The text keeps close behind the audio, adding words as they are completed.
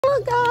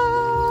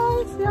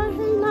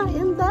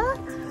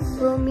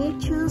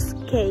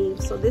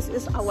cave. So this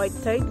is our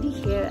third day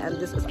here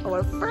and this is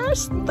our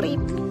first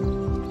trip.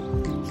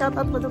 Shout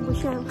out Madam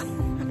Busyang.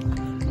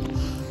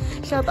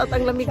 Shout out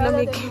ang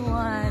lamig-lamig.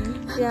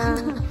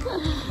 Yeah.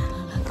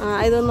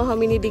 I don't know how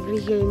many degree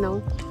here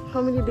now.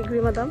 How many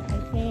degree, Madam? I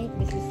think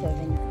this is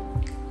 7.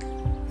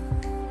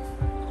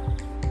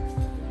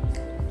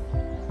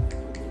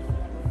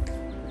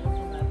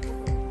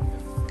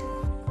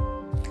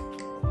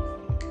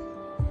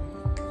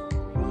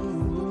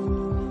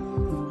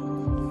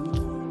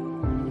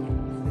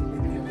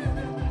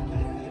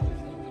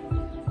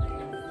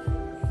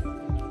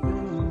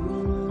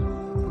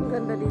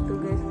 Ganda dito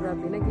guys,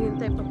 grabe.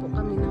 Naghihintay pa po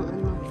kami ng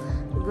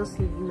go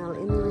signal.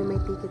 Anyway, may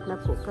ticket na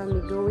po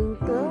kami going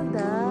to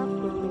the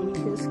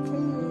Prometheus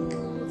cave.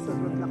 So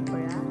good luck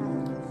for us.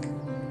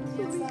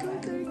 So we go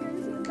there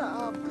guys on the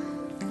up.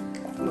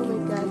 Oh my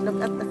god, look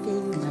at the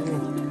cave.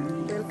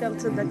 Welcome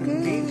to the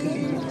cave.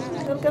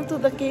 Welcome to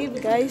the cave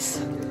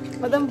guys.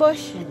 Madam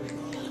Bosch,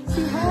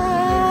 say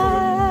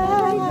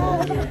hi!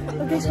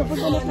 Oh guys,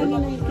 papunta na kami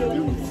ng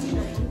cave.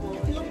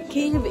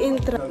 Cave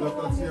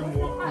entrance.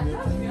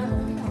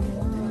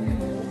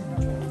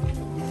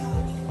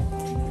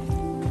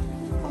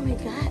 Oh my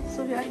god,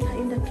 so we are now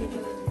in the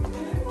cave.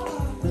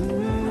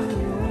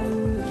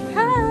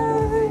 Hi!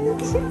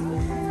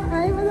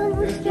 Hi, Madam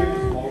Bushka!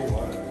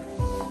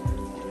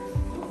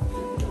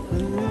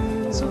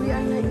 So we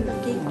are now in the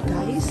cave,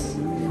 guys.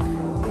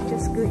 We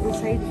just go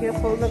inside here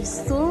full of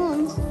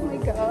stones. Oh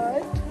my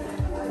god.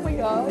 Oh my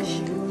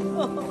gosh.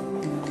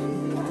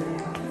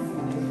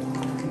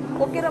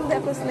 Okay ram ba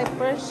ako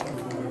slippers?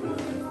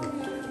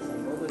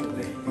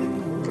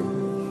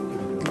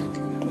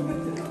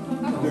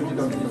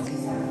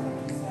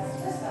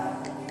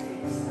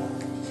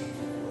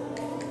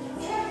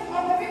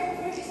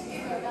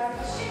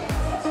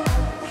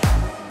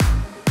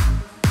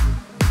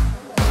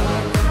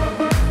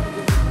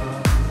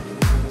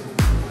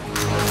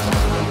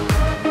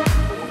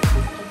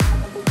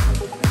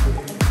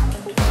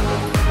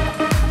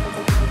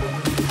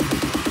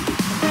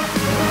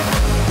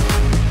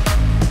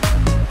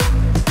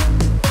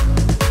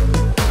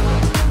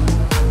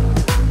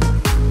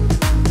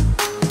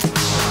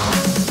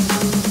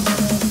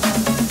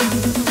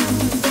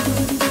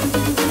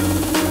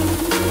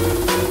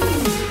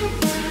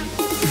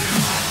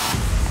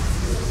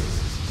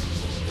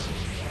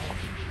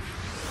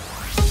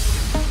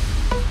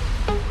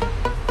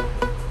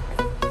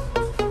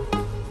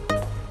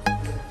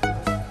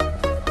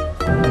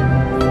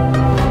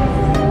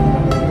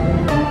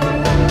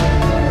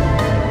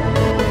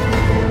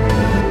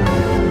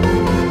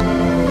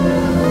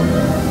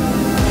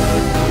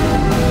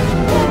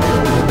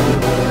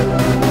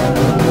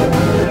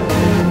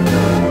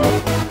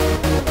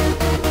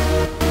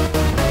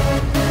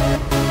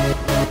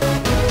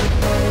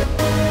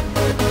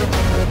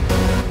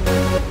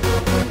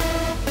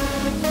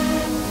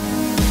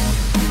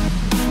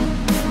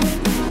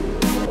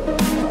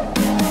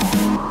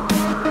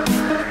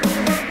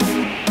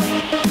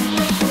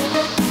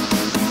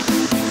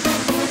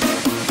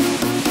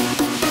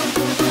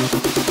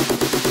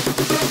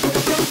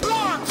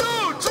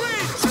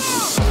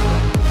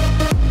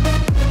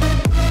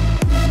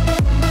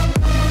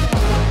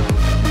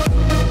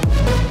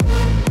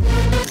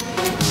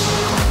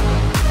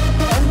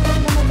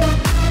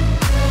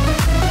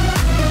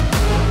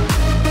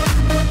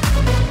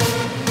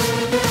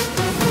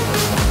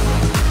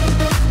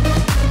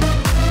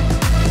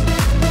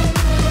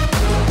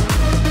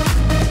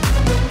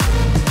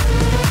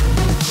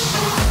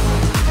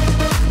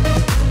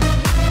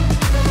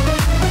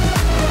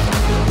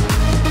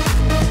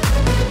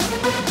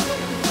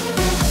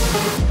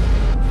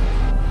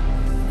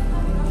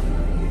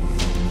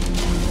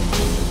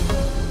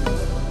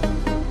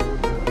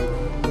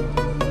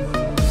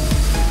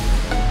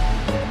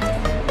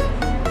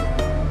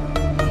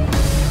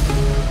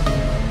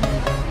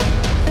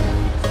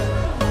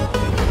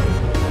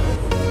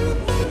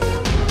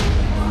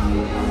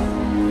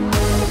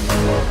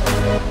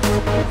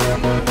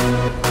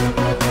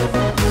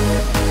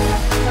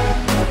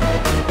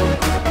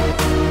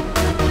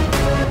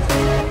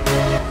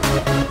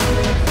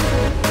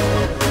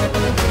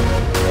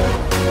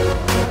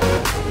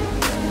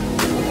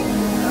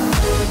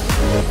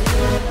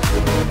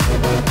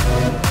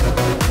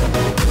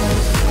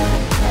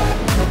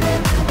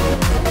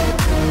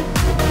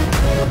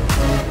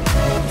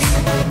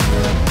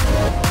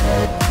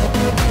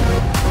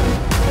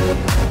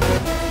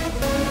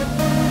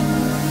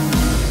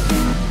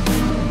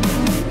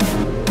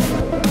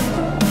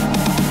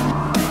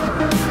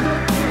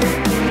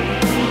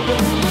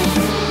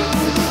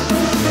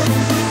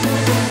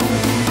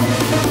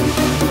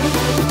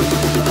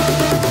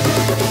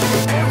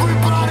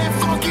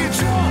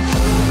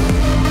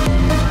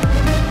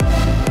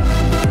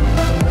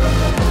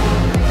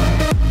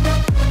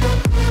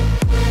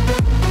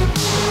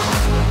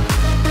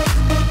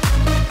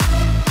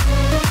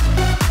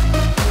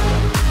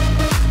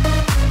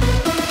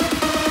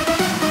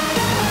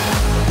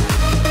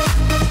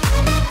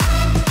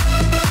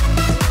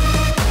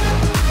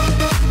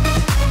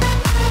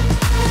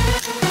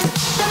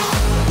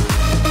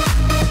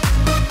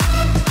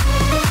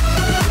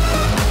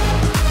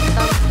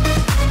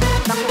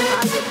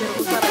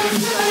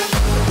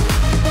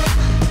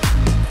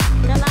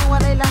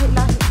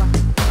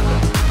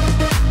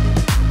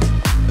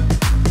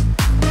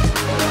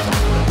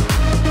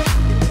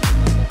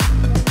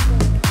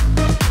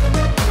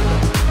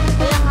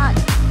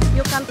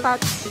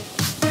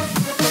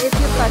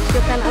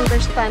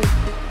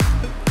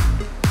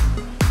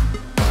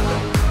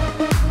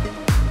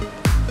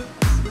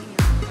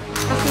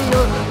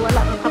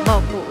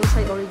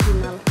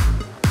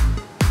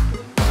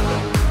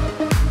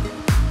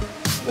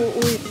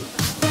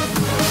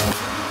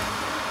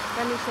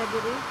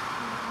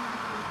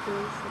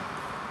 guys.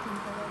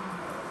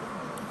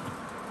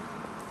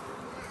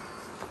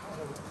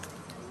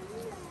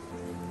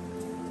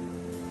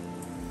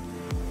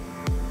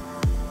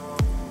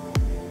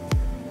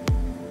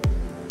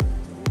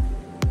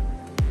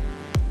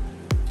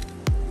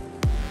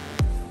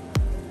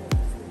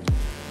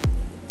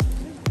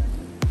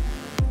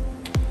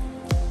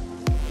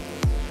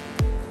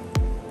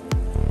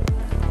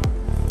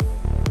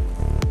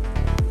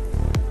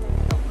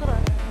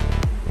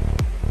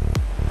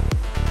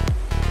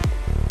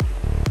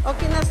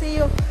 Okay na, see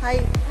you.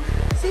 Hi.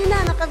 See na,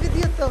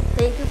 naka-video to.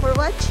 Thank you for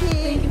watching.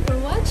 Thank you for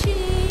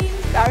watching.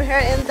 Our hair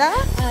and the...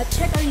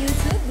 Check our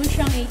YouTube,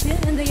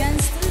 Bushang18 and the Yan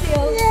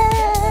Studio.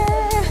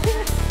 Yeah!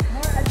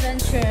 More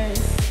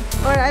adventures.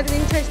 More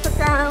adventures to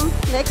come.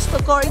 Next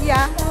to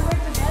Korea. Cover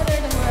together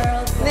the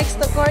world. Next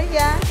to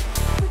Korea.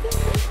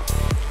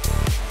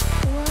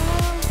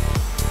 Wow.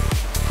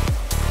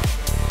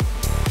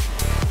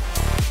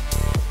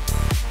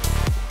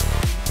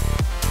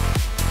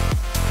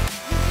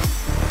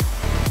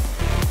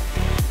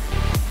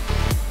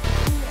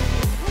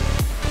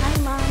 Hi,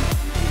 Mom.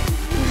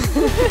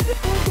 Oh,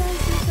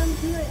 guys, you come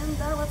here and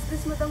what's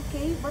this, Madam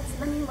Cave? What's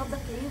the name of the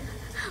cave?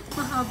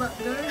 Mahaba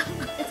girl.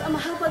 It's a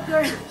Mahaba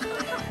girl.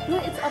 No,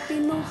 it's a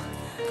Pino.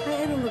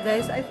 I don't know,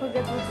 guys. I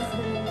forget what is the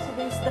name. So,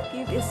 guys, the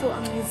cave is so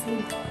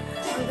amazing.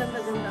 Ang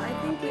ganda-ganda. I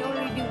think we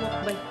already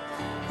walked by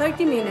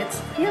 30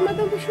 minutes. Yeah,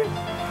 Madam, be sure.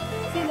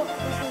 See, look,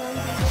 there's a land.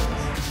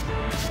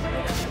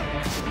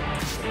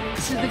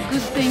 So the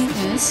good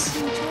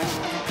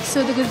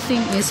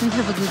thing is we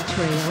have a good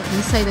trail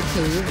inside the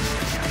cave.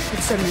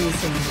 It's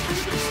amazing.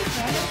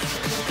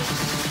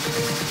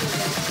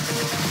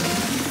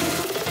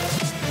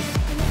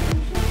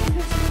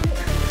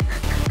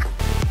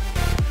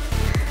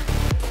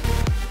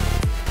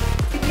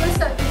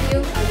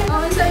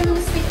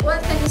 What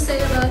can you say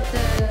about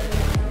the...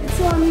 It's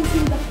so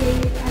amazing, the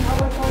cave. And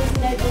our course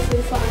guide also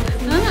is so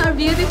amazing. Our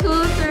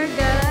beautiful tour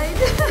guide.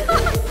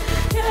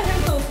 Yeah, I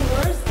heard those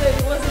words. It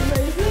was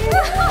amazing.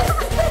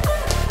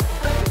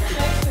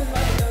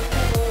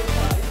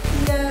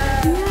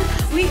 Yeah.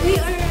 We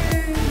are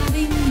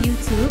having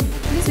YouTube,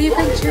 so you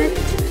can check.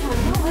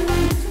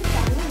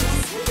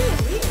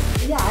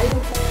 Yeah, I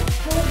don't know.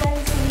 Hello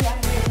guys, we are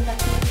here in the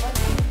cave.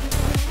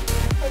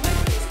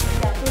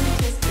 Yeah,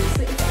 Prometheus cave.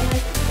 So it's a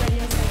nice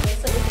experience.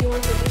 So if you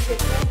want to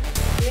visit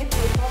it,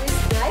 we always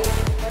guide.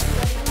 What's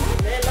the name?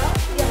 Bella.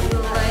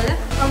 Yeah,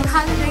 From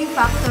Hungry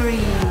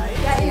Factory.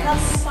 yeah, in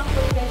Hungry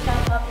Factory, they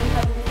shop up in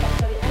Hungry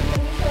Factory. And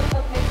can you show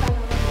up my channel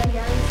on the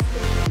Yan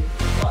Studio?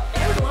 Well,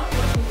 everyone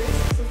watching this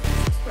is a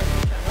subscribe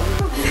channel.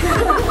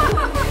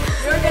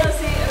 You're gonna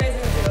see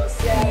amazing videos.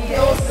 Yeah,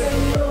 Those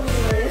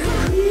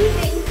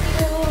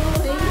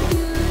Thank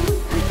you.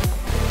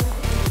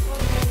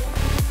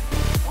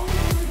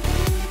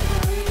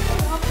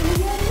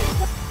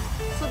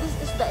 So this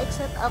is the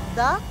exit of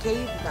the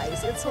cave,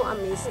 guys. It's so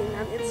amazing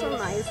and it's so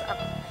nice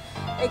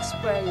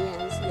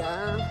experience.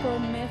 Yeah.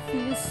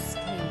 Prometheus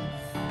Cave.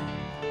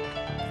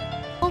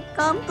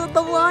 Welcome to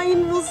the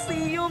Wine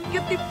Museum.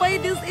 Cutie Pie,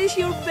 this is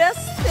your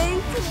best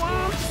thing to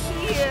walk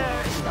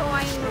here in the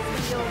Wine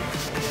Museum.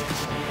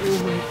 Oh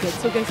my God.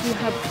 So guys, we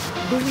have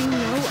doing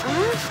now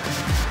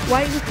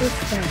wine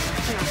tester.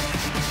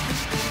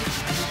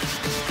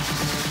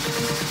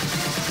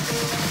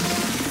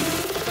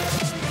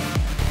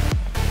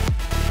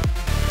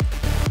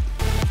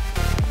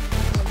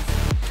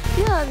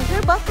 Yeah,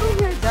 their bathroom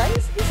here, guys,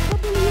 is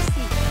WC.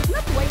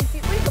 Not YC.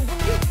 Wait,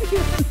 WC.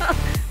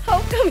 How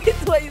come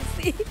it's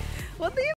YC? What do you